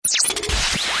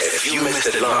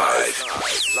Broadcast live.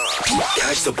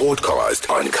 Catch the broadcast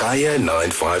on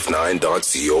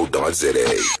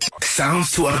kaya959.co.za.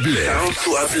 Sounds to uplift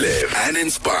and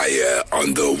inspire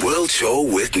on The World Show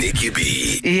with Nikki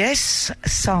B. Yes,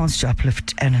 sounds to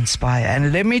uplift and inspire.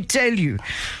 And let me tell you,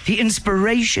 the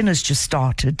inspiration has just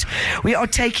started. We are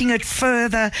taking it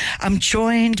further. I'm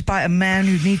joined by a man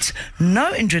who needs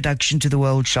no introduction to The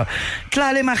World Show.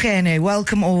 Tlale Makhene,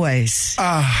 welcome always.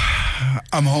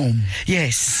 I'm home.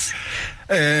 Yes.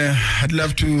 I'd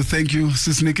love to thank you,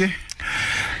 Sis Nikki.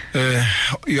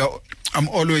 I'm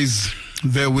always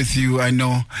there with you. I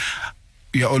know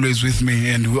you're always with me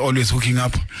and we're always hooking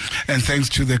up. And thanks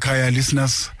to the Kaya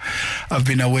listeners, I've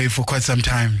been away for quite some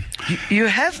time. You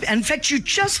have? In fact, you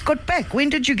just got back. When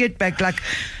did you get back?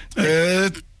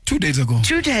 2 days ago.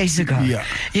 2 days ago? Yeah.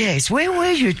 Yes. Where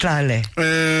were you, Tlale?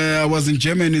 I was in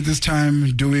Germany this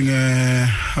time doing, I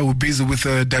was busy with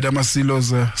Dada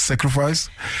Masilo's sacrifice.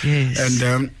 Yes.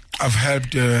 And I've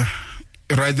helped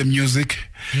write the music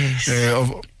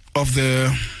of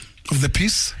the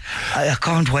piece. I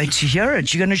can't wait to hear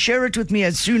it. You're going to share it with me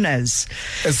as soon as.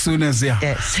 Yeah.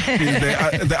 Yes.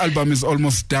 the album is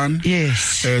almost done.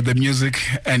 Yes. The music,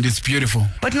 and it's beautiful.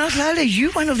 But now, Tlale,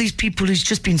 you're one of these people who's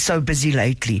just been so busy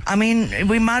lately. I mean,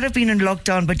 we might have been in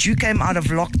lockdown, but you came out of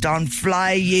lockdown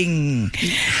flying.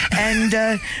 And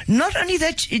not only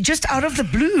that, just out of the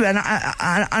blue. And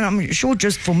I'm sure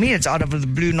just for me, it's out of the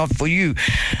blue, not for you.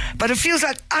 But it feels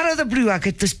like out of the blue, I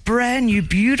get this brand new,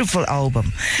 beautiful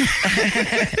album.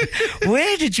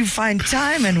 Where did you find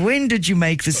time and when did you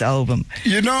make this album?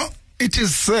 You know, it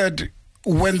is said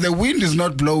when the wind is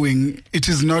not blowing, it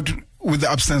is not with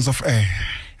the absence of air.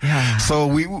 Yeah.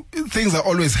 So things are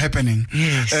always happening.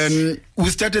 Yes. And we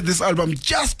started this album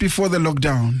just before the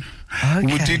lockdown. Okay.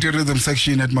 We did a rhythm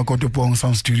section at Makotopong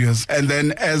Sound Studios. And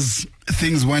then as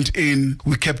things went in,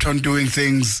 we kept on doing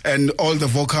things. And all the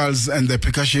vocals and the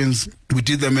percussions, we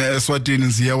did them at Eswatini in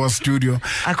Ziyawa studio.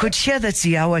 I could hear that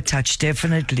Ziyawa touch,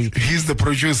 definitely. He's the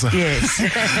producer. Yes.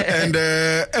 And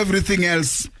everything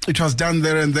else, it was done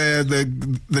there and there.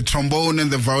 The trombone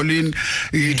and the violin,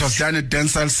 it was done at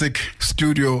Densal Sik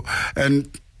studio. And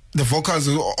the vocals,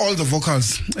 all the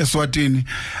vocals, Eswatini.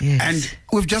 Yes. And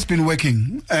we've just been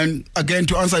working. And again,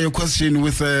 to answer your question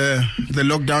with the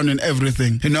lockdown and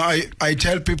everything, you know, I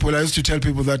used to tell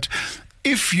people that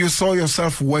if you saw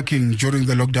yourself working during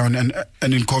the lockdown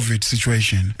and in COVID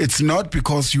situation, it's not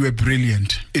because you were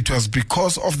brilliant. It was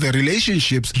because of the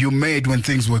relationships you made when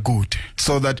things were good.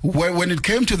 So that when it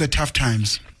came to the tough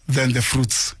times, then the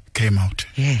fruits came out.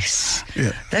 Yes.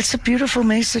 Yeah. That's a beautiful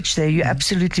message there. You're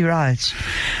absolutely right.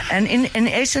 And in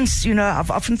essence, you know, I've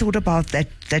often thought about that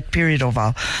period of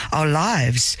our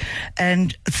lives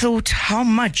and thought how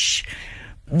much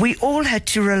we all had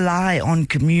to rely on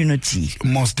community.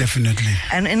 Most definitely.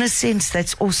 And in a sense,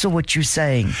 that's also what you're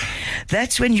saying.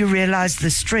 That's when you realize the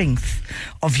strength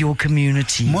of your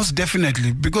community. Most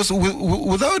definitely. Because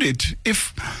without it,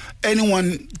 if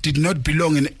anyone did not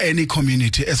belong in any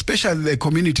community, especially the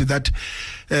community that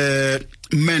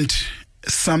meant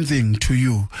something to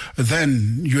you,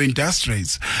 then you're in dire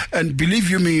straits. And believe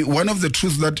you me, one of the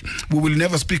truths that we will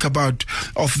never speak about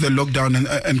of the lockdown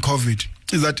and COVID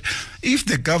is that if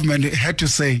the government had to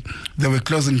say they were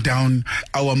closing down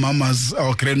our mamas,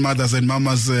 our grandmothers and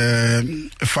mamas'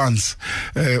 funds,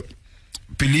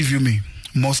 believe you me,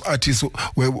 most artists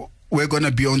we're going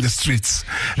to be on the streets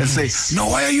and say, no,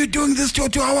 why are you doing this to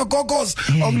our gogos?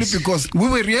 Yes. Only because we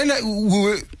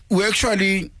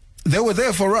actually, they were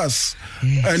there for us.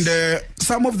 Yes. And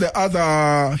some of the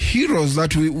other heroes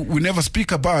that we never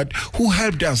speak about who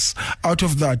helped us out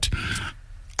of that,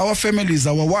 our families,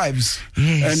 our wives,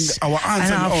 yes, and our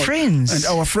aunts and our friends. And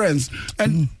our friends.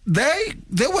 And they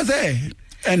were there.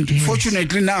 And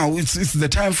fortunately now it's the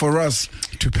time for us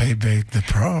to pay back the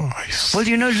price. Well,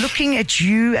 you know, looking at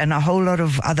you and a whole lot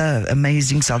of other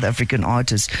amazing South African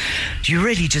artists, you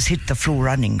really just hit the floor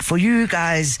running. For you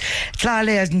guys,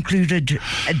 Tlale has included,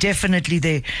 definitely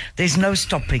there's no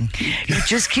stopping. You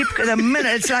just keep the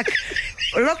minute. It's like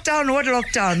lockdown, what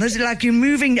lockdown? This is like you're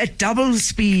moving at double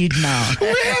speed now. We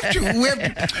have to,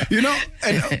 you know,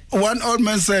 and one old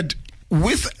man said,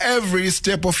 with every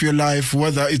step of your life,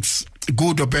 whether it's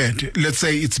good or bad, let's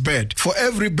say it's bad, for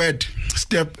every bad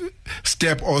step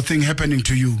or thing happening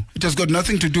to you, it has got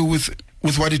nothing to do with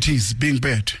what it is being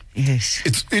bad. Yes.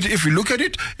 If you look at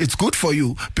it, it's good for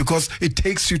you because it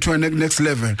takes you to a next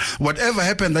level. Whatever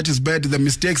happened that is bad, the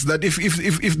mistakes that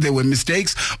if there were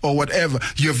mistakes or whatever,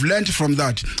 you've learned from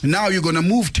that. Now you're going to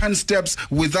move 10 steps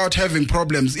without having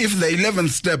problems. If the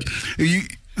 11th step,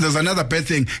 there's another bad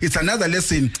thing. It's another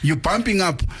lesson. You're bumping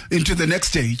up into the next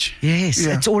stage. Yes,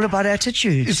 it's all about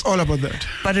attitude. It's all about that.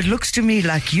 But it looks to me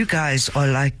like you guys are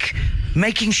like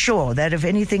making sure that if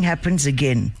anything happens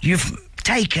again, you've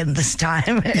taken this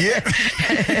time. Yeah.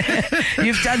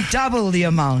 You've done double the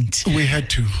amount. We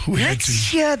had to. Let's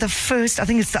hear the first, I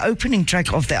think it's the opening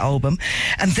track of the album.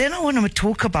 And then I want to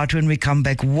talk about, when we come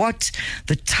back, what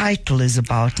the title is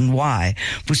about and why.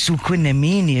 Busuku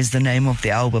Nemini is the name of the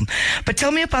album. But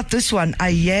tell me about this one,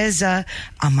 Ayeza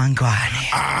Amangwane.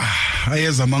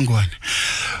 Ayeza Amangwane.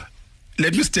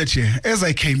 Let me state here, as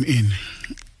I came in,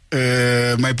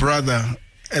 my brother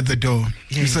at the door,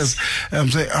 he says,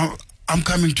 I'm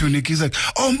coming to Nick. He's like,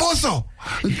 oh, Mboso.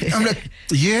 I'm like,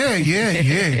 yeah.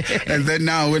 And then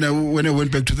now when I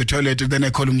went back to the toilet, then I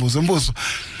called him Mboso.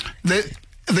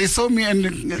 They saw me and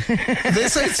they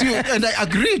said it's you, and I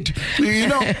agreed.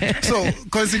 So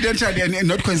coincidentally, and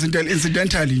not coincidentally,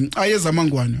 incidentally, Ayeza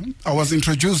Amangwane, I was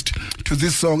introduced to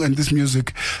this song and this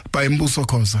music by Mbuso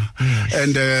Khoza. Yes.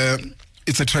 And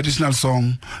it's a traditional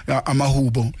song,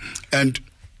 Amahubo. And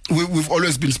we've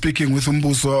always been speaking with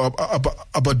Mbuso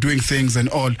about doing things and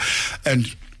all.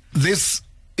 And this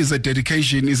is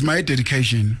my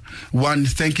dedication. One,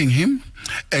 thanking him.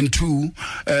 And two,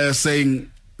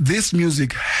 saying this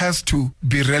music has to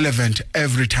be relevant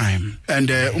every time. And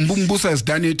Mbuso has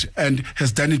done it, and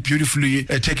has done it beautifully,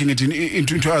 taking it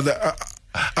into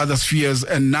other spheres.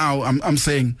 And now I'm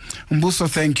saying, Mbuso,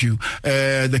 thank you.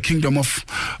 The Kingdom of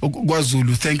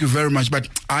KwaZulu, thank you very much. But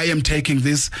I am taking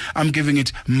this, I'm giving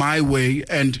it my way,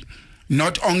 and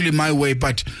not only my way,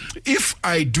 but if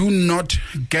I do not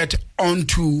get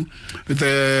onto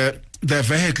the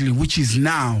vehicle, which is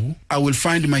now, I will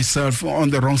find myself on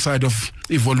the wrong side of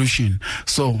evolution.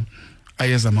 So,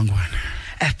 Ayeza Amangwane.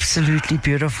 Absolutely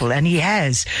beautiful, and he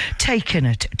has taken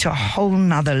it to a whole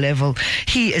nother level.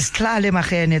 He is Tlale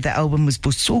Makhene. The album was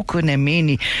Busuku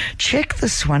Nemini. Check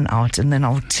this one out, and then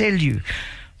I'll tell you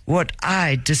what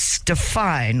I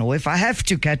define, or if I have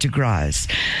to categorize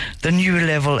the new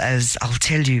level as, I'll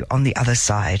tell you on the other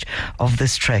side of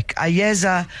this track.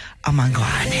 Ayeza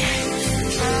Amangwane.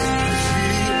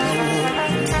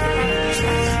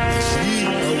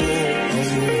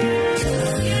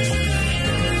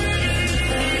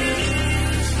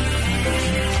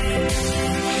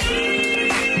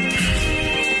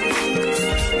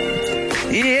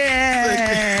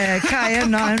 Yeah, Kaya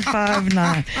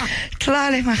 959.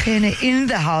 Tlale Makhene in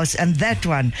the house, and that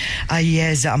one,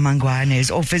 Ayeza Amangwane,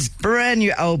 is off his brand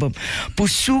new album,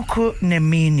 Busuku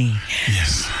Nemini.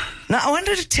 Yes. Now, I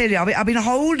wanted to tell you, I've been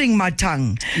holding my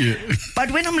tongue. Yeah.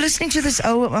 But when I'm listening to this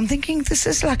album, I'm thinking this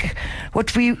is like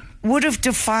what we would have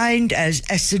defined as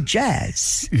acid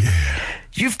jazz. Yeah.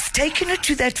 You've taken it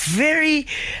to that very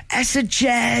acid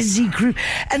jazzy group,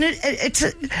 and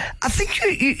I think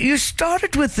you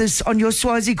started with this on your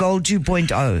Swazi Gold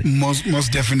 2.0.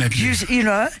 Most definitely.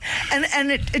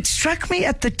 And it struck me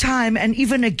at the time, and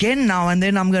even again now, and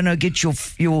then I'm going to get your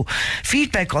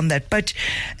feedback on that. But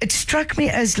it struck me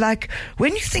as like,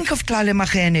 when you think of Tlale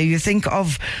Makhene, you think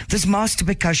of this master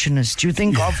percussionist, you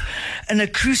think of an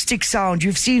acoustic sound.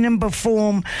 You've seen him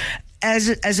perform as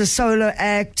a solo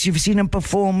act. You've seen him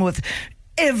perform with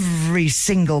every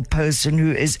single person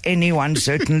who is anyone,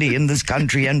 certainly in this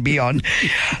country and beyond.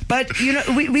 But,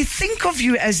 we think of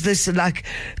you as this like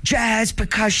jazz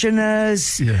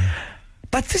percussionist. Yeah.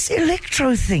 But this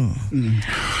electro thing,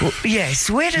 yes,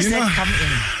 where does that come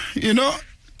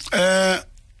in?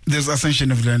 There's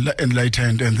Ascension of the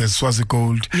Enlightened, and there's Swazi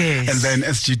Gold, yes, and then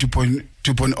SG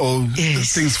 2.0.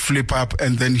 Yes. Things flip up,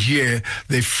 and then here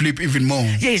they flip even more.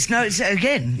 Yes, no,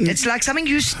 it's like something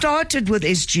you started with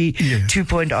SG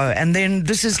 2.0, and then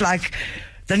this is like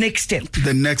the next step.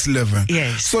 The next level.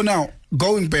 Yes. So now,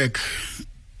 going back,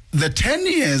 my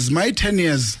 10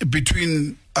 years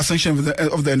between Ascension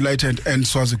of the Enlightened and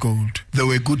Swazi Gold, they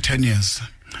were good 10 years.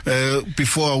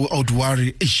 Before I would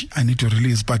worry, I need to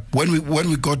release. But when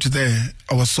we got there,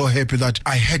 I was so happy that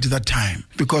I had that time.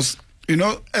 Because,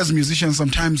 as musicians,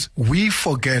 sometimes we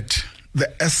forget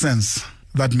the essence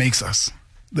that makes us.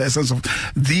 The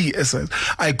essence.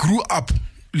 I grew up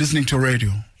listening to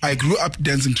radio. I grew up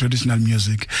dancing traditional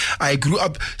music. I grew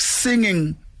up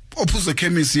singing Ophuzo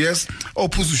Chemist, yes,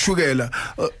 Ophuzo Shugela,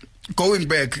 going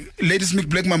back, Lady Smith,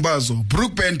 Black Mambazo,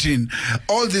 Brooke Benton,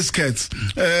 all these cats.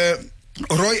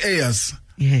 Roy Ayers.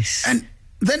 Yes. And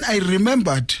then I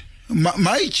remembered,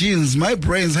 my genes, my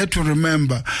brains had to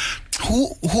remember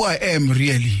who I am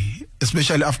really,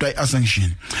 especially after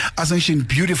Ascension. Ascension,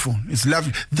 beautiful, it's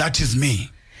lovely. That is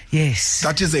me. Yes.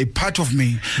 That is a part of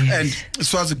me. Yes. And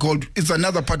Swazi Gold is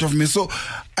another part of me. So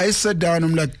I sat down,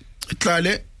 I'm like,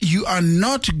 Tlale, you are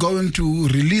not going to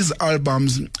release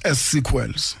albums as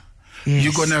sequels. Yes.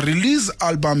 You're going to release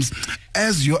albums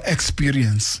as your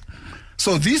experience.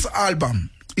 So this album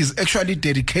is actually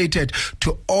dedicated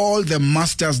to all the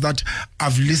masters that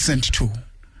I've listened to.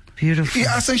 Beautiful. The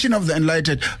Ascension of the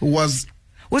Enlightened was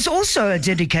also a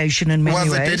dedication in many ways.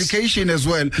 Was a dedication as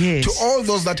well, yes, to all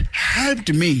those that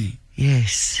helped me.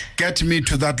 Yes. Get me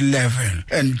to that level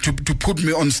and to put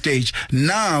me on stage.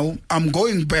 Now I'm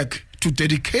going back to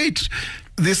dedicate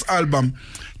this album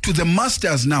to the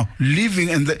masters now, living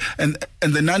and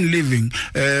the non-living,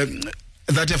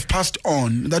 that have passed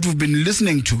on, that we've been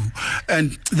listening to,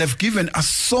 and they've given us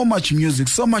so much music,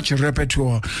 so much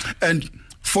repertoire. And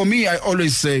for me, I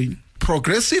always say,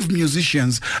 progressive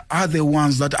musicians are the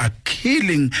ones that are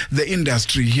killing the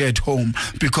industry here at home,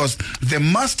 because the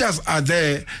masters are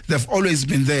there. They've always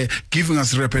been there giving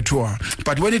us repertoire.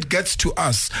 But when it gets to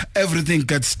us, everything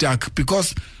gets stuck,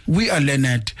 because we are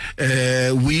learned.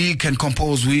 We can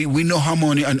compose. We know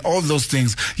harmony and all those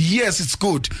things. Yes, it's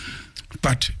good.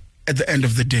 But at the end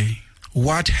of the day,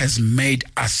 what has made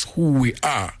us who we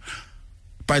are?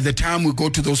 By the time we go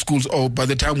to those schools, or by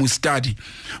the time we study,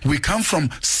 we come from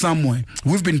somewhere.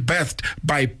 We've been birthed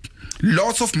by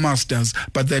lots of masters,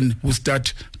 but then we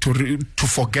start to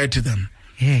forget them.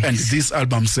 Yes. And this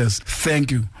album says,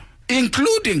 thank you.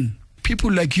 Including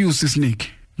people like you, Sisnik,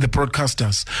 the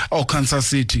broadcasters, or Kansas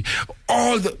City,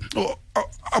 all the,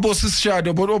 about Sis Shad,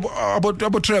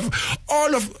 about Trevor,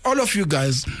 all of you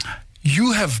guys,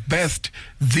 you have birthed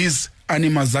these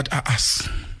animals that are us.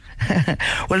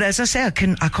 Well, as I say, I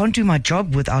can't do my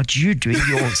job without you doing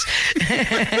yours.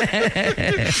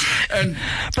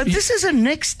 But this is a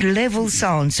next level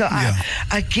sound. So yeah.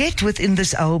 I get within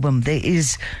this album there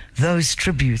is those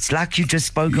tributes, like you just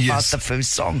spoke about, yes, the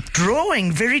first song,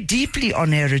 drawing very deeply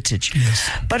on heritage. Yes.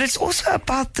 But it's also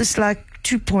about this like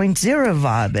 2.0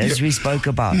 vibe, as we spoke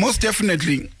about. Most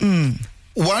definitely.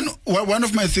 One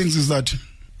of my things is that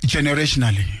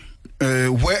generationally,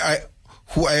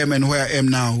 who I am and where I am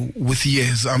now with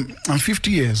years. I'm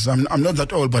 50 years. I'm not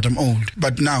that old, but I'm old.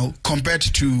 But now, compared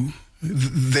to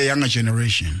the younger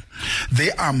generation,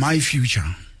 they are my future.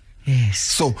 Yes.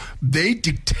 So they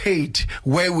dictate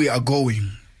where we are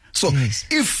going. So yes,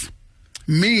 if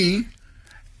me,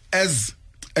 as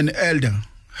an elder,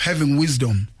 having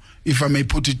wisdom, if I may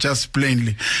put it just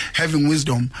plainly, having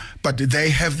wisdom, but they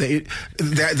have the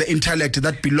intellect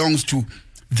that belongs to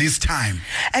this time.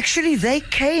 Actually, they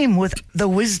came with the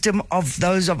wisdom of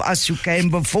those of us who came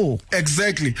before.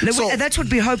 Exactly. So that's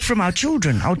what we hope from our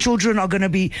children. Our children are going to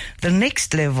be the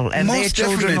next level, and their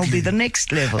children will be the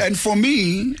next level. And for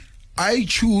me, I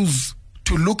choose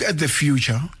to look at the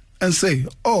future and say,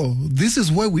 oh, this is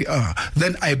where we are.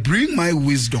 Then I bring my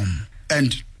wisdom,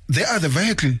 and they are the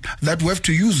vehicle that we have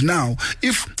to use now.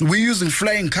 If we're using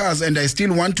flying cars and I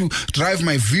still want to drive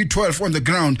my V12 on the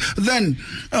ground, then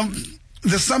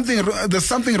there's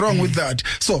something wrong with that.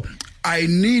 So I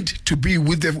need to be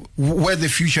with where the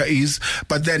future is,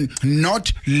 but then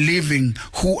not living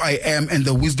who I am and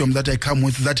the wisdom that I come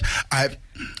with.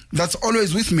 That's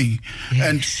always with me. Yes.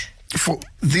 And for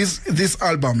this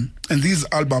album and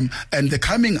the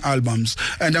coming albums,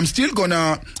 and I'm still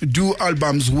gonna do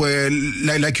albums where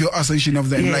like your Ascension of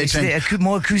the Enlightened,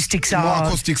 more acoustic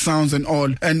sounds and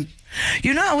all. And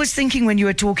you know, I was thinking when you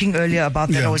were talking earlier about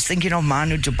that, I was thinking of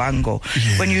Manu Dibango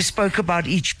when you spoke about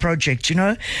each project, you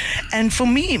know. And for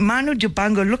me, Manu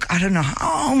Dibango, look, I don't know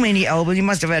how many albums. He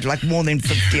must have had like more than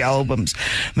 50 albums,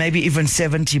 maybe even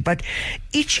 70. But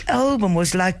each album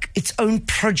was like its own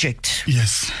project.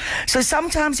 Yes. So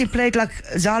sometimes he played like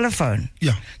xylophone.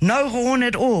 Yeah. No horn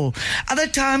at all. Other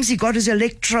times he got his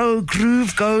electro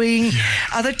groove going. Yeah.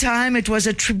 Other time it was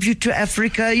a tribute to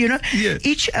Africa, you know. Yeah.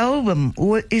 Each album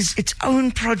is its own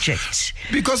project.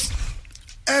 Because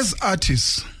as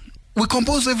artists, we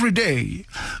compose every day.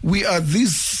 We are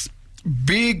this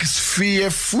big sphere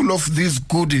full of these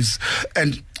goodies,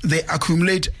 and they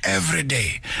accumulate every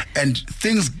day, and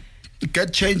things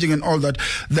get changing and all that.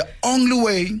 The only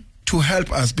way to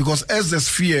help us, because as the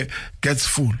sphere gets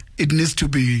full,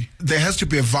 there has to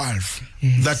be a valve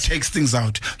that takes things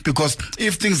out. Because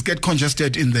if things get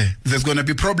congested in there's going to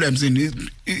be problems in it.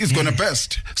 It's going to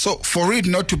burst. So for it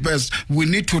not to burst, we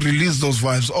need to release those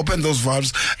valves, open those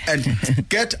valves, and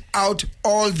get out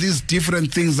all these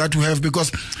different things that we have. Because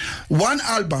one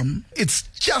album, it's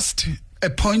just a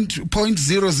point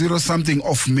 0.00 something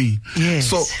of me. Yes.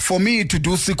 So for me to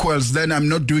do sequels, then I'm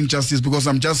not doing justice, because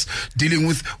I'm just dealing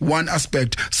with one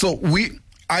aspect. So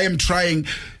I am trying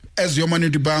as your Manu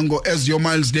Dibango, as your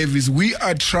Miles Davis, we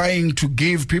are trying to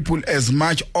give people as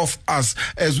much of us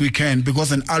as we can,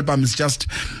 because an album is just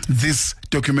this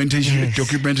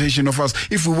documentation of us.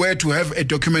 If we were to have a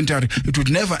documentary, it would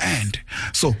never end.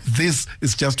 So this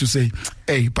is just to say,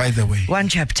 hey, by the way, one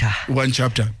chapter,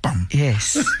 bam.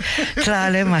 Yes.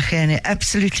 Tlale Makhene,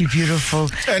 absolutely beautiful,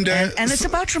 and it's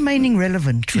about remaining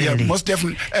relevant, really. Yeah, most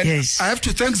definitely. And yes. I have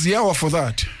to thank Ziawa for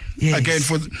that. Yes. Again,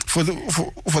 for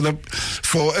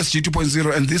SG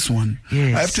 2.0 and this one.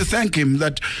 Yes. I have to thank him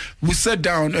that we sat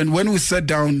down, and when we sat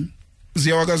down,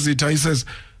 Ziawa Gazita, he says,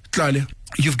 Tlale,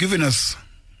 you've given us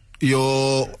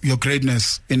your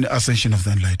greatness in Ascension of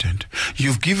the Enlightened.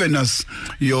 You've given us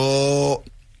your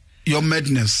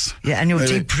madness. Yeah, and your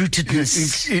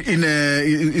deep-rootedness.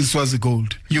 In Swazi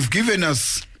Gold. You've given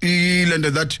us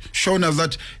that, shown us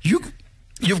that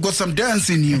you've got some dance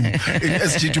in you in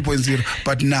SG 2.0.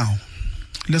 But now,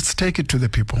 let's take it to the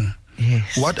people.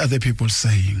 Yes. What are the people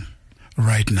saying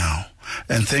right now?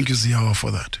 And thank you, Ziawa,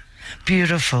 for that.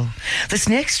 Beautiful. This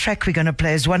next track we're going to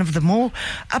play is one of the more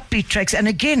upbeat tracks. And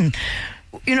again,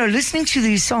 listening to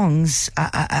these songs,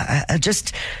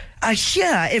 I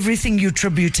hear everything you're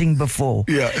tributing before.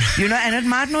 Yeah. And it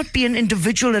might not be an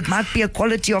individual, it might be a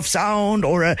quality of sound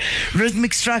or a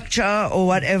rhythmic structure or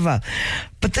whatever.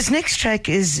 But this next track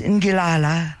is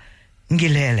Ngilala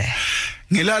Ngilele.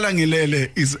 Ngilala Ngilele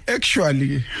is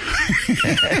actually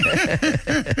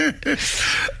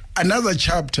another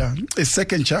chapter, a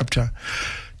second chapter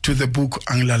to the book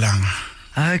Anglalanga.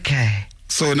 Okay.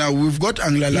 So now we've got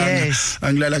Anglalanga, yes.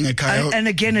 Anglalanga Kaya. And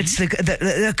again, it's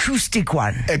the acoustic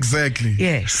one. Exactly.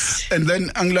 Yes. And then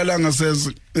Anglalanga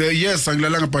says, yes,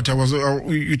 Anglalanga, but I was,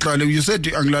 you said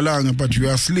Anglalanga, but you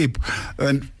are asleep.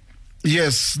 And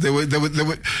yes, they were,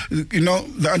 the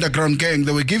underground gang,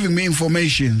 they were giving me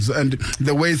informations and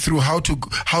the way through how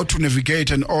to navigate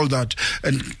and all that,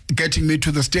 and getting me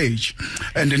to the stage.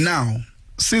 And now,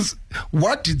 since,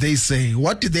 what did they say?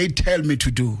 What did they tell me to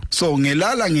do? So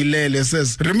Ngilala Ngilele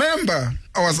says, remember,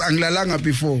 I was Anglalanga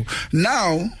before.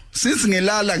 Now, since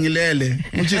Ngilala Ngilele,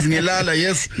 which is Ngilala,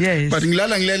 yes, but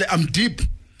Ngilala Ngilele, I'm deep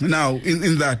now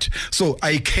in that. So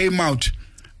I came out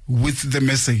with the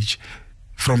message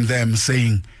from them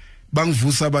saying,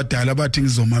 Bangvusa badala bathi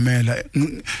ngizomamela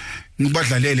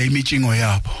ngibadlalele imichingo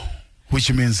yabo,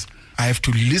 which means I have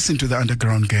to listen to the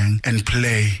underground gang and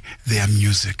play their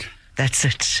music. That's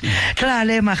it.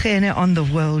 Tlale Makhene on the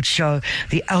World Show.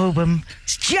 The album's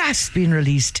just been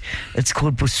released. It's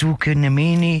called Busuku,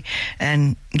 Nemini,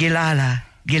 and Ngilala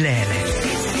Ngilele.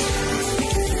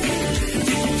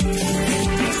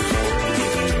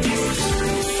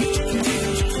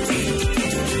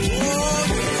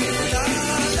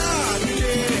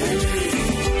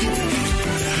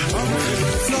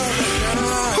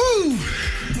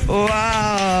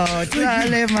 Wow,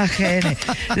 Tlale Makhene.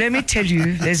 Let me tell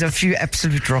you, there's a few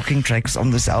absolute rocking tracks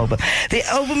on this album. The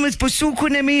album is Busuku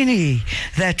Nemini.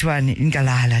 That one,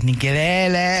 Ngilala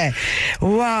Ngilele.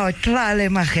 Wow, Tlale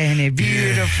Makhene,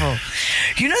 beautiful.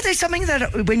 Yeah. There's something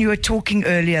that when you were talking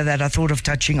earlier that I thought of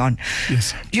touching on.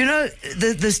 Yes.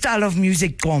 The style of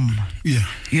music, Gom. Yeah.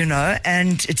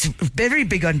 And it's very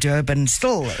big on Durban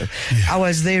still. Yeah. I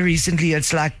was there recently.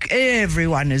 It's like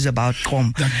everyone is about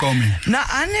Gom. That Gomming. Now,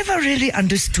 I never really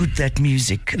understood that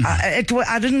music. I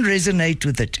didn't resonate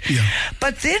with it. Yeah.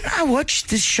 But then I watched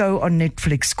this show on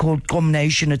Netflix called Gom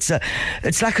Nation. It's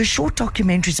like a short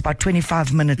documentary. It's about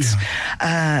 25 minutes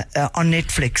on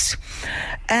Netflix.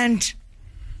 And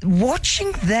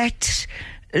watching that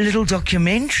little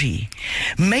documentary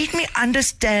made me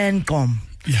understand Gom.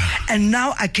 Yeah. And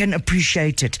now I can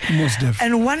appreciate it. Most definitely.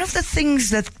 And one of the things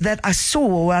that I saw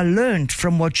or I learned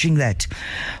from watching that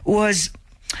was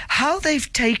how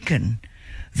they've taken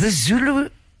the Zulu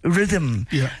rhythm,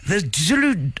 the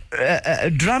Zulu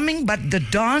drumming, but the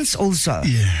dance also.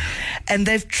 Yeah. And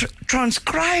they've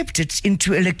transcribed it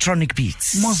into electronic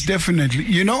beats. Most definitely.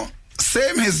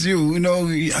 Same as you,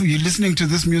 you're listening to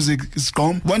this music, it's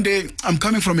Gom. One day, I'm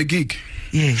coming from a gig.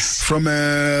 Yes. From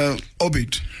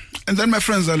Orbit. And then my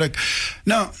friends are like,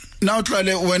 now,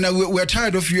 Tlale, when we're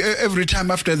tired of you, every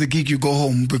time after the gig you go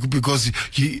home because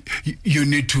you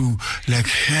need to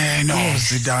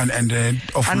sit down and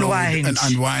offload and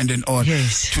unwind and all.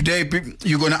 Yes. Today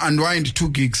you're going to unwind 2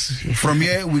 gigs. Yes. From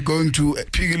here we're going to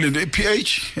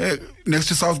PH next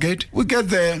to Southgate. We get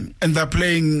there and they're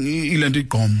playing Ilandi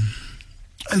Gom.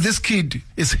 And this kid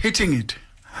is hitting it.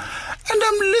 And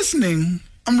I'm listening.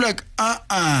 I'm like,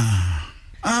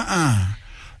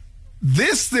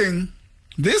 this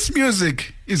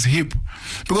music is hip,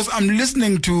 because I'm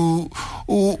listening to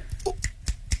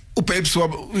Babes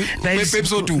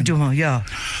yeah.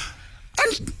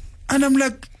 And I'm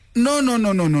like, No.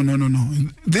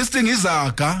 This thing is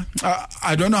aga.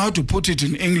 I don't know how to put it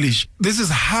in English. This is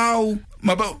how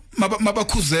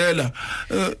Mabakuzela.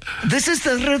 This is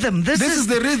the rhythm. This is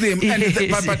the rhythm,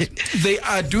 yes. but they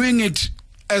are doing it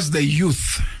as the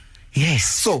youth. Yes.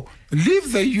 So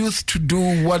leave the youth to do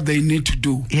what they need to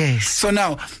do. Yes. So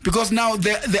now, because now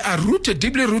they are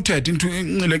deeply rooted in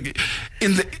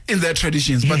their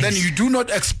traditions, but then you do not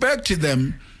expect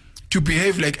them to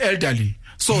behave like elderly.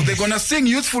 So they're going to sing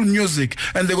youthful music,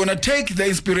 and they're going to take the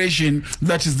inspiration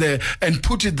that is there and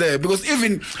put it there. Because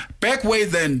even back way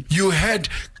then, you had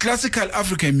classical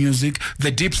African music,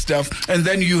 the deep stuff, and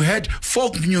then you had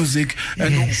folk music,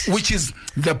 and which is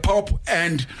the pop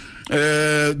and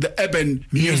the urban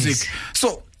music.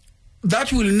 So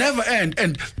that will never end,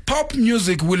 and pop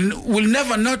music will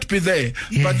never not be there.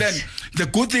 But then the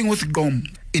good thing with Gom,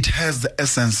 it has the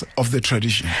essence of the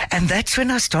tradition. And that's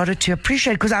when I started to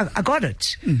appreciate, because I got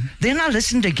it. Then I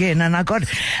listened again and I got it.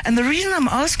 And the reason I'm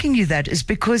asking you that is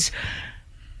because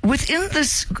within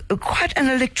this quite an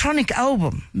electronic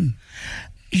album,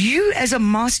 you as a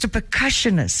master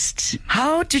percussionist,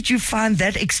 how did you find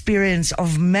that experience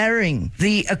of marrying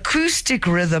the acoustic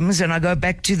rhythms, and I go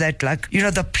back to that, like,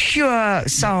 the pure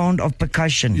sound of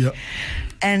percussion. Yeah.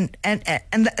 And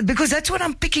because that's what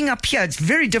I'm picking up here. It's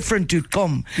very different to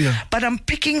Kom. Yeah. But I'm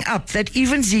picking up that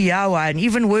even Ziyawa, and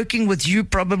even working with you,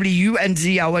 probably you and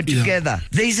Ziyawa together,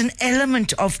 there's an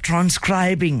element of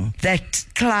transcribing that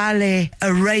Tlale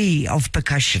array of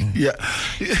percussion. Yeah.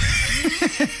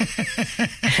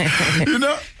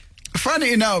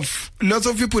 Funny enough, lots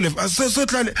of people have asked, so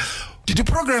Tlale, did you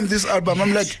program this album?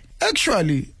 I'm like,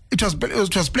 actually, it was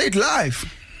played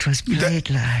live. It was played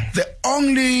live. The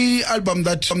only album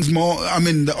that is more,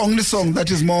 the only song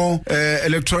that is more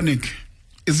electronic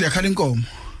is Yakalinkom.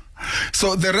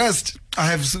 So the rest, I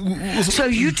have... So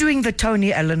you're doing the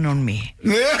Tony Allen on me.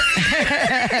 Yeah,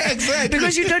 exactly.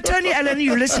 Because Tony Allen,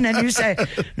 you listen and you say,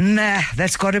 nah,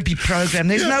 that's got to be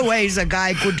programmed. There's no ways a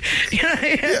guy could,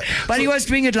 but he was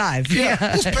doing it live. Yeah,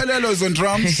 Uspelelo is on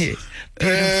drums.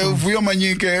 Vuyo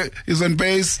Manyike is on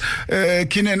bass.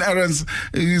 Keenan Aarons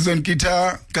is on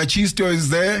guitar. Kachisto is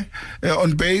there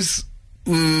on bass.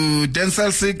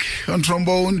 Denzel Sick on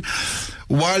trombone.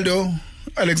 Waldo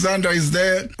Alexander is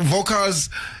there. Vocals.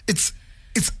 It's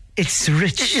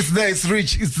rich. It's there. It's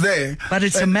rich. It's there. But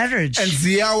it's a marriage. And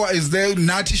Ziyawa is there.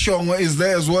 Nati Shongo is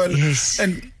there as well. Yes.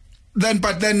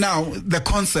 But then now the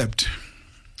concept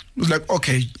was like,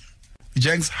 okay,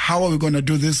 Jenks, how are we going to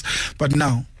do this? But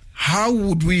now, how are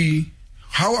we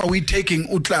taking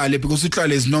Tlale, because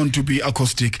Tlale is known to be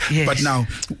acoustic, but now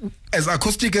as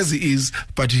acoustic as he is,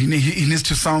 but he needs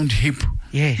to sound hip.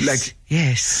 Like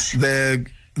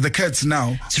the cats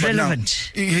now. It's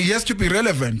relevant. Now, he has to be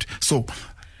relevant. So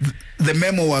the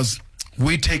memo was,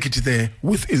 we take it there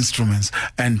with instruments,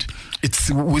 and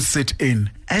we sit in.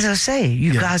 As I say,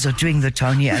 you guys are doing the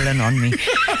Tony Allen on me.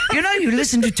 You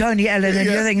listen to Tony Allen and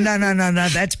you think, no,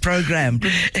 that's programmed.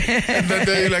 And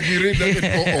then you read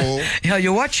that, Yeah,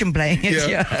 you watch him playing it.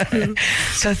 Yeah.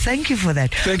 So thank you for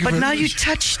that. Thank you but very now much. You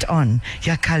touched on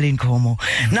Yakalinkomo.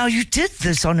 Now you did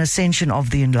this on Ascension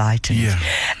of the Enlightened. Yeah.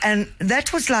 And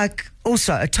that was like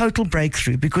also a total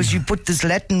breakthrough, because you put this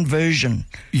Latin version.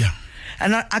 Yeah.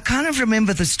 And I kind of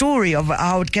remember the story of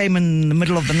how it came in the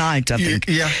middle of the night, I think.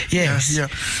 Yes.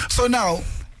 So now,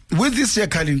 with this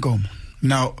Yakalinkomo,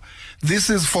 now,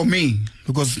 this is for me,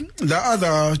 because there are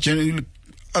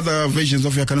other versions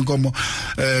of Yakalinkomo,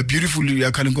 beautiful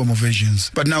Yakalinkomo versions.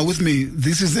 But now with me,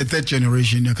 this is the third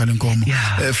generation Yakalinkomo.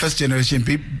 Yeah. First generation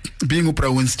being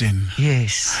Oprah Winston.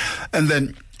 Yes. And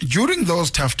then during those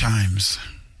tough times,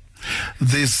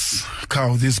 this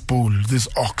cow, this bull, this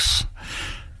ox,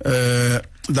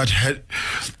 that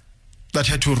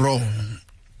had to roar,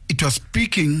 it was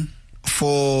speaking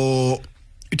for...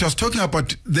 It was talking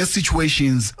about the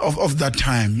situations of that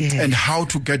time and how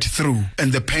to get through,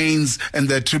 and the pains and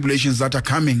the tribulations that are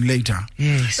coming later.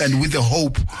 Yes. And with the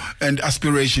hope and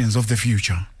aspirations of the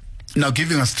future. Now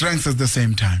giving us strength at the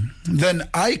same time. Then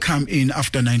I come in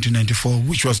after 1994,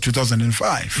 which was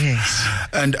 2005. Yes.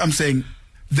 And I'm saying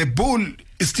the bull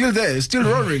is still there, still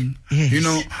roaring,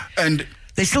 and...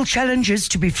 There's still challenges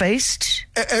to be faced.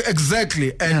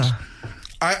 Exactly. And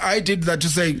I did that to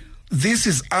say, this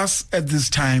is us at this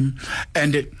time,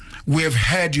 and we have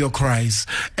heard your cries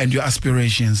and your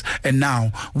aspirations, and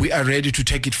now we are ready to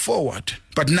take it forward.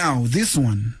 But now, this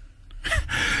one,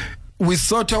 we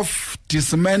sort of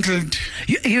dismantled.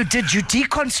 You did. You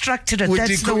deconstructed it.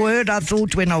 That's the word I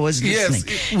thought when I was listening.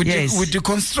 Yes, we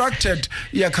deconstructed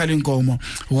Yakalinkomo.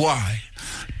 Why?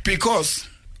 Because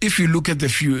if you look at the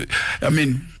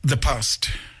past,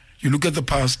 You look at the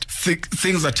past,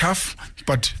 things are tough,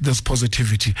 but there's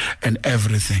positivity and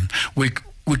everything. We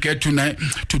get to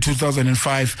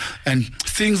 2005 and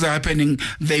things are happening.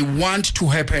 They want to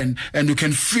happen, and you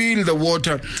can feel the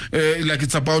water like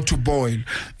it's about to boil.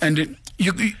 And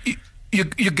you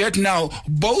get now,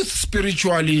 both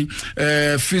spiritually,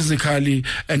 physically,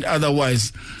 and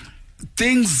otherwise,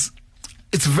 things,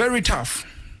 it's very tough.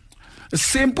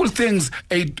 Simple things.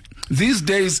 These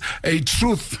days, a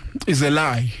truth is a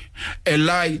lie. A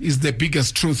lie is the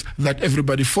biggest truth that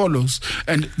everybody follows,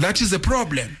 and that is a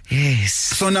problem. Yes.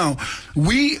 So now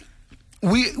we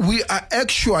are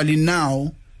actually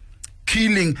now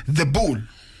killing the bull.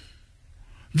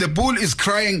 The bull is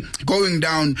crying, going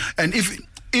down, and if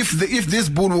this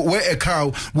bull were a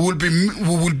cow, we will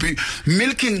be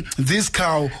milking this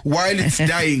cow while it's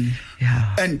dying.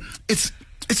 Yeah. And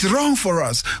it's wrong for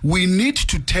us. We need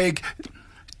to take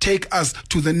us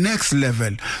to the next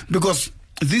level, because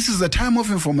this is a time of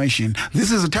information.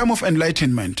 This is a time of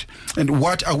enlightenment. And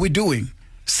what are we doing?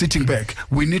 Sitting back.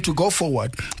 We need to go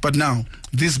forward. But now,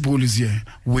 this bull is here.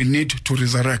 We need to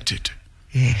resurrect it.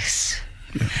 Yes.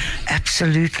 Yeah.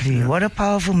 Absolutely. Yeah. What a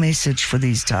powerful message for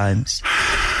these times.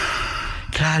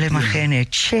 Tlale Makhene,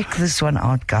 check this one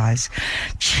out, guys.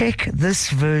 Check this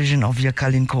version of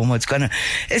Yakalin Komo.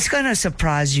 It's gonna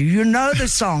surprise you. You know the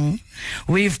song.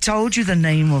 We've told you the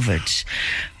name of it,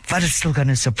 but it's still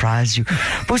gonna surprise you.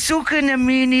 Busuku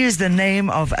Nemini is the name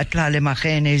of Tlale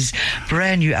Makhene's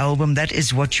brand new album. That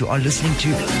is what you are listening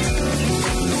to.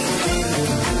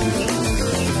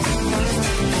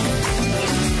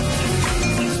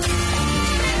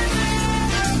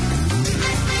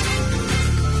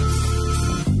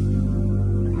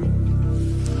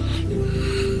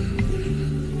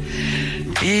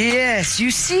 Yes, you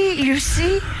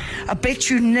see, I bet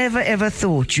you never ever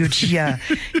thought you'd hear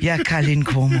Yakalin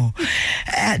Komo.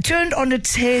 Turned on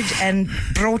its head and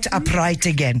brought upright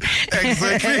again.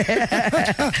 Exactly.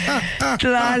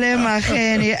 Tlale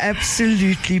Makhene,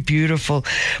 absolutely beautiful.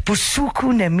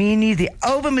 Busuku Nemini, the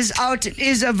album is out, it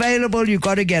is available, you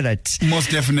got to get it. Most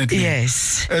definitely.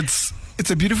 Yes. It's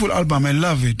a beautiful album, I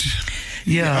love it.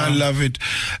 Yeah, I love it.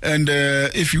 And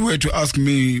if you were to ask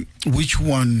me which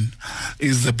one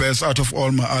is the best out of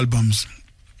all my albums,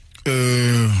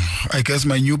 I guess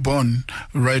my newborn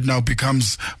right now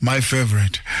becomes my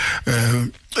favorite.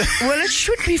 Well, it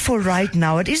should be for right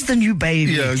now. It is the new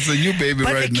baby. Yeah, it's the new baby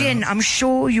right now. But again, I'm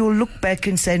sure you'll look back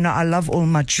and say, no, I love all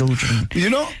my children.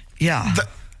 You know? Yeah.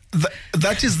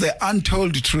 That is the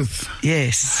untold truth.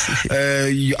 Yes.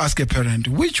 You ask a parent,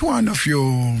 which one of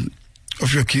your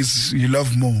kids you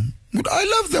love more? But I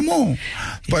love them all.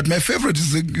 But my favorite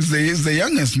is the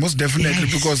youngest, most definitely,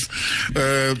 yes.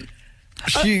 Because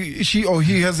she or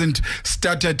he hasn't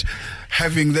started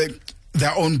having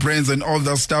their own brains and all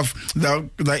that stuff. They're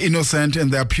innocent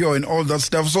and they're pure and all that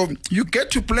stuff. So you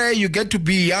get to play, you get to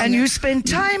be young. And you spend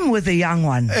time with the young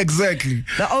one. Exactly.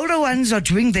 The older ones are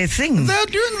doing their thing. They're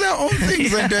doing their own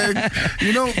things. And,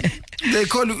 they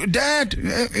call you, Dad.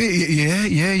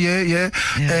 Yeah.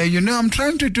 I'm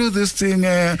trying to do this thing.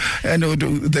 And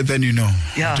then you know.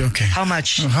 Yeah. Okay. How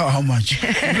much? How much?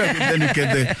 Then you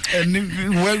get there. And,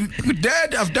 well,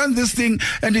 Dad, I've done this thing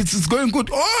and it's going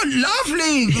good. Oh,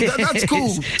 lovely. That's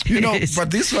cool. Yes. But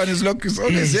this one is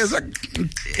always yes.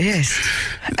 Yes.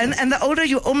 And the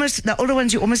older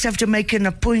ones you almost have to make an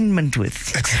appointment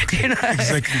with. Exactly.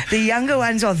 Exactly. The younger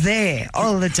ones are there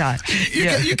all the time.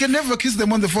 You can never kiss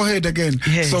them on the forehead again.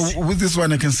 Yes. So with this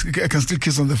one I can still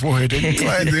kiss on the forehead. And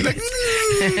they're like,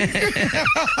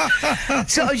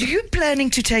 So are you planning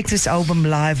to take this album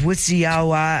live with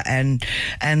Ziawa and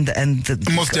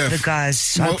the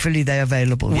guys? Hopefully they're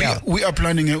available. We are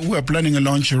planning a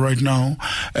launch right now,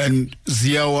 and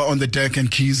Ziawa on the deck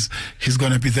and keys, he's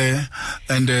gonna be there,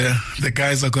 and the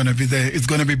guys are gonna be there. It's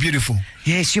gonna be beautiful.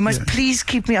 Yes, you must please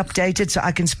keep me updated so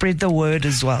I can spread the word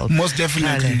as well. Most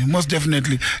definitely, Tlale. Most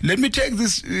definitely. Let me take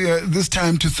this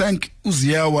time to thank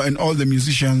Uziawa and all the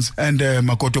musicians, and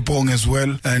Makoto Pong as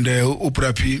well, and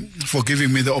Uprapi for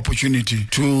giving me the opportunity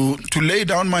to lay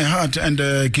down my heart and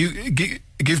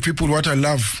give people what I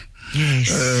love. Yes.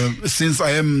 Since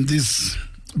I am this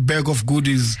bag of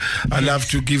goodies, I love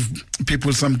to give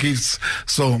people some gifts.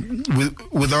 So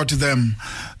without them,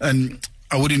 and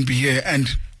I wouldn't be here. And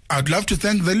I'd love to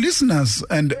thank the listeners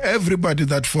and everybody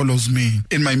that follows me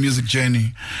in my music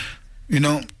journey.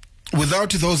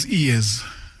 Without those ears,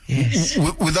 yes.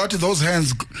 Without those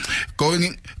hands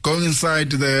going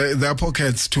inside their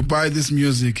pockets to buy this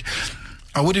music,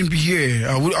 I wouldn't be here.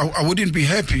 I wouldn't be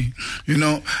happy,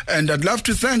 And I'd love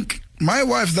to thank my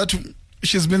wife that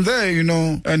she's been there,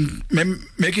 and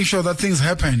making sure that things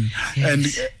happen.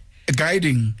 Yes. And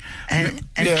guiding. And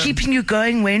keeping you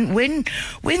going when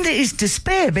there is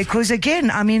despair, because again,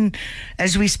 I mean,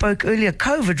 as we spoke earlier,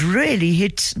 COVID really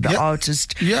hit the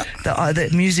artist, the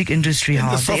music industry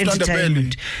hard, the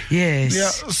entertainment. Yes. Yeah.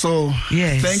 So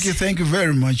thank you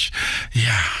very much.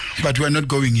 Yeah, but we're not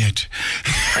going yet.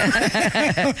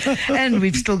 And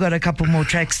we've still got a couple more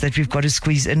tracks that we've got to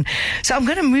squeeze in. So I'm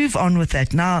going to move on with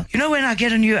that now. You know, when I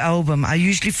get a new album, I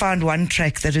usually find one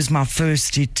track that is my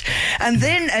first hit, and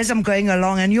then as I'm going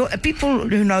along, and people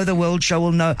who know the World Show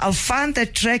will know, I'll find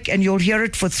that track and you'll hear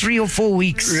it for 3 or 4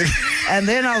 weeks, and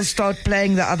then I'll start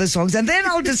playing the other songs, and then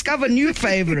I'll discover new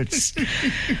favorites.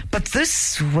 But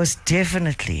this was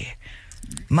definitely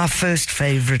my first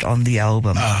favorite on the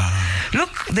album.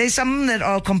 Look, there's some that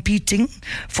are competing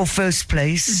for first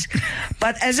place,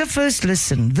 but as a first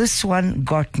listen, this one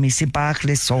got me.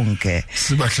 Sibahle Sonke.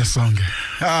 Sibahle Sonke.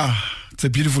 It's a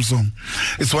beautiful song.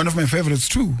 It's one of my favorites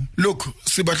too. Look,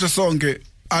 Sibahle Sonke,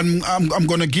 I'm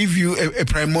going to give you a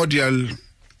primordial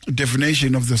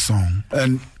definition of the song.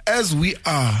 And as we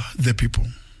are the people,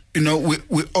 you know,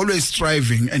 we're always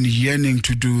striving and yearning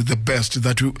to do the best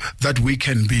that we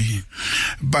can be.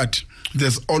 But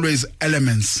there's always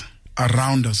elements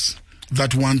around us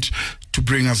that want to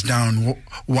bring us down,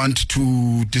 want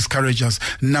to discourage us.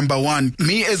 Number one,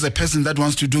 me as a person that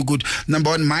wants to do good, number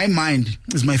one, my mind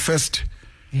is my first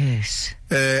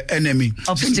enemy.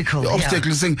 Obstacle.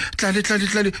 Saying,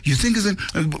 Tlale, you think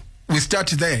we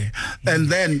start there. And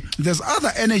then there's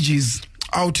other energies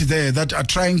out there that are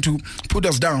trying to put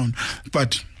us down.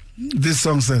 But this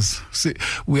song says, see,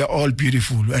 we are all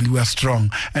beautiful and we are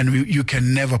strong, and you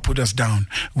can never put us down.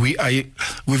 We've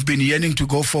been yearning to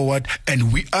go forward,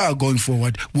 and we are going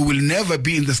forward. We will never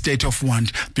be in the state of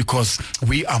want because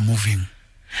we are moving.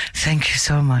 Thank you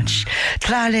so much.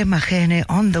 Tlale Makhene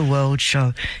on the World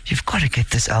Show. You've got to get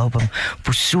this album.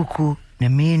 Busuku,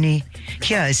 Nemini.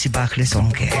 Here is Sibahle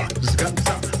Sonke.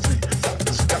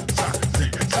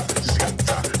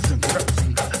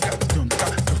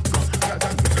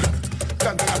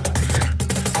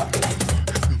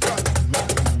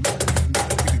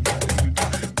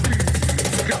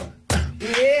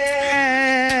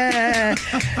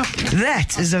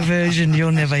 That is a version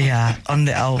you'll never hear on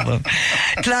the album.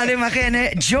 Tlale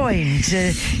Makhene joined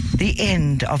the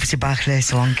end of Sibahle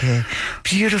Sonke.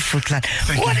 Beautiful, Tlale.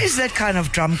 What is that kind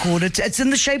of drum called? It's in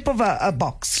the shape of a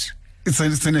box. It's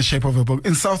in the shape of a box.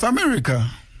 In South America,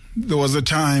 there was a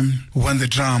time when the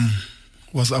drum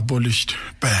was abolished,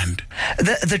 banned.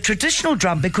 The traditional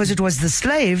drum, because it was the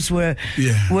slaves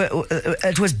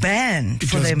it was banned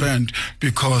for them. It was banned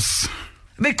because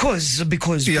of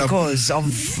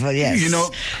you know,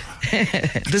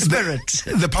 the spirit.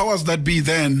 The powers that be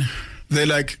then, they're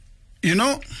like, you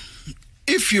know,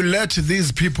 if you let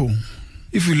these people,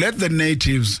 if you let the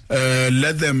natives,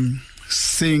 let them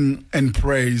sing and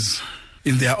praise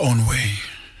in their own way,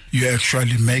 you're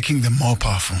actually making them more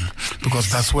powerful,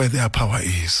 because that's where their power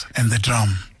is. And the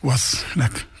drum was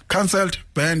like cancelled,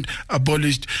 banned,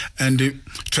 abolished, and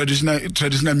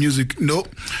traditional music, no.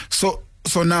 So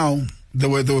now there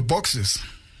were boxes.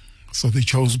 So they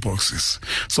chose boxes.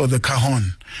 So the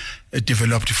cajon, it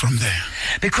developed from there.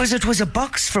 Because it was a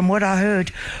box, from what I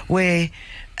heard, where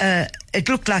it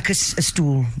looked like a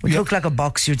stool. It looked like a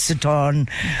box you'd sit on.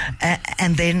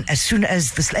 And then as soon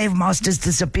as the slave masters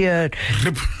disappeared,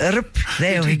 rip,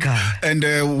 there we go. And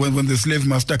when the slave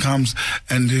master comes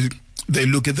and they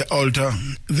look at the altar,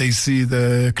 they see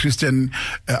the Christian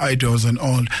idols and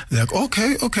all. They're like,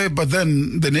 okay. But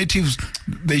then the natives,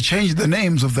 they changed the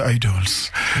names of the idols.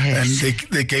 Yes. And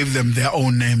they gave them their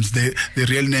own names, the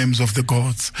real names of the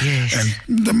gods. Yes.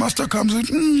 And the master comes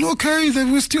and, okay, they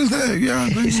were still there. Yeah,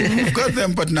 we've got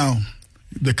them. But now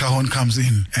the cajon comes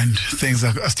in and things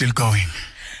are still going.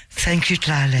 Thank you,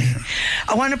 Tlale.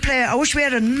 I wish we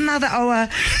had another hour,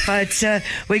 but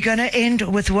we're going to end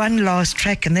with one last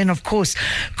track. And then, of course,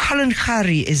 Colin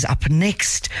Khari is up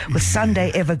next with Sunday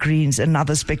Evergreens,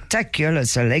 another spectacular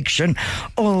selection,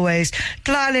 always.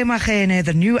 Tlale Makhene,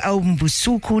 the new album,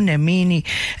 Busuku, Nemini.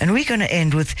 And we're going to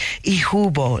end with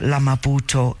Ihubo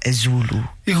Lamabuto Ezulu.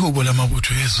 Ihubo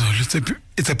Lamabuto Ezulu.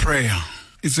 It's a prayer.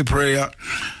 It's a prayer.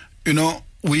 You know,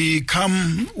 we're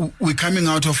coming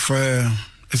out of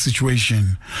a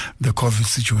situation, the COVID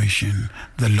situation,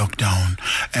 the lockdown,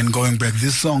 and going back.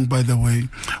 This song, by the way,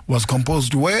 was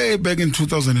composed way back in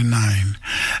 2009,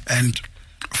 and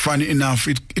funny enough,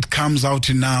 it comes out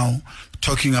now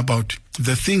talking about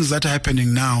the things that are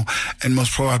happening now, and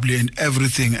most probably in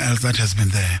everything else that has been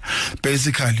there.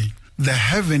 Basically, the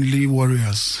heavenly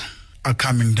warriors are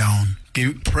coming down,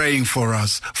 praying for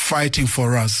us, fighting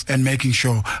for us, and making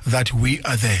sure that we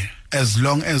are there as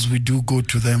long as we do go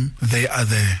to them, they are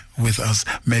there with us,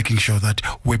 making sure that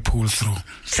we pull through.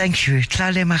 Thank you,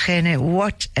 Tlale Makhene.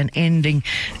 What an ending.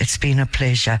 It's been a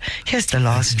pleasure. Here's the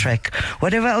last track.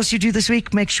 Whatever else you do this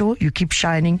week, make sure you keep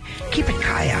shining. Keep it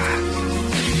kaya.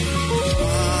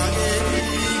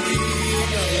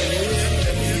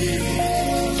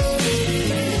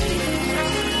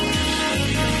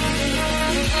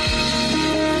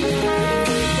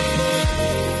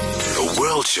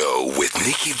 Show with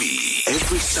Nikki B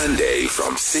every Sunday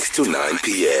from 6 to 9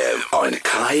 p.m. on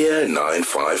Kaya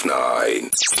 959.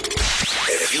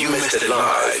 If you missed it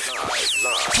live,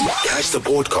 catch the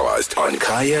podcast on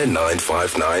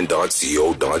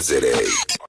kaya959.co.za.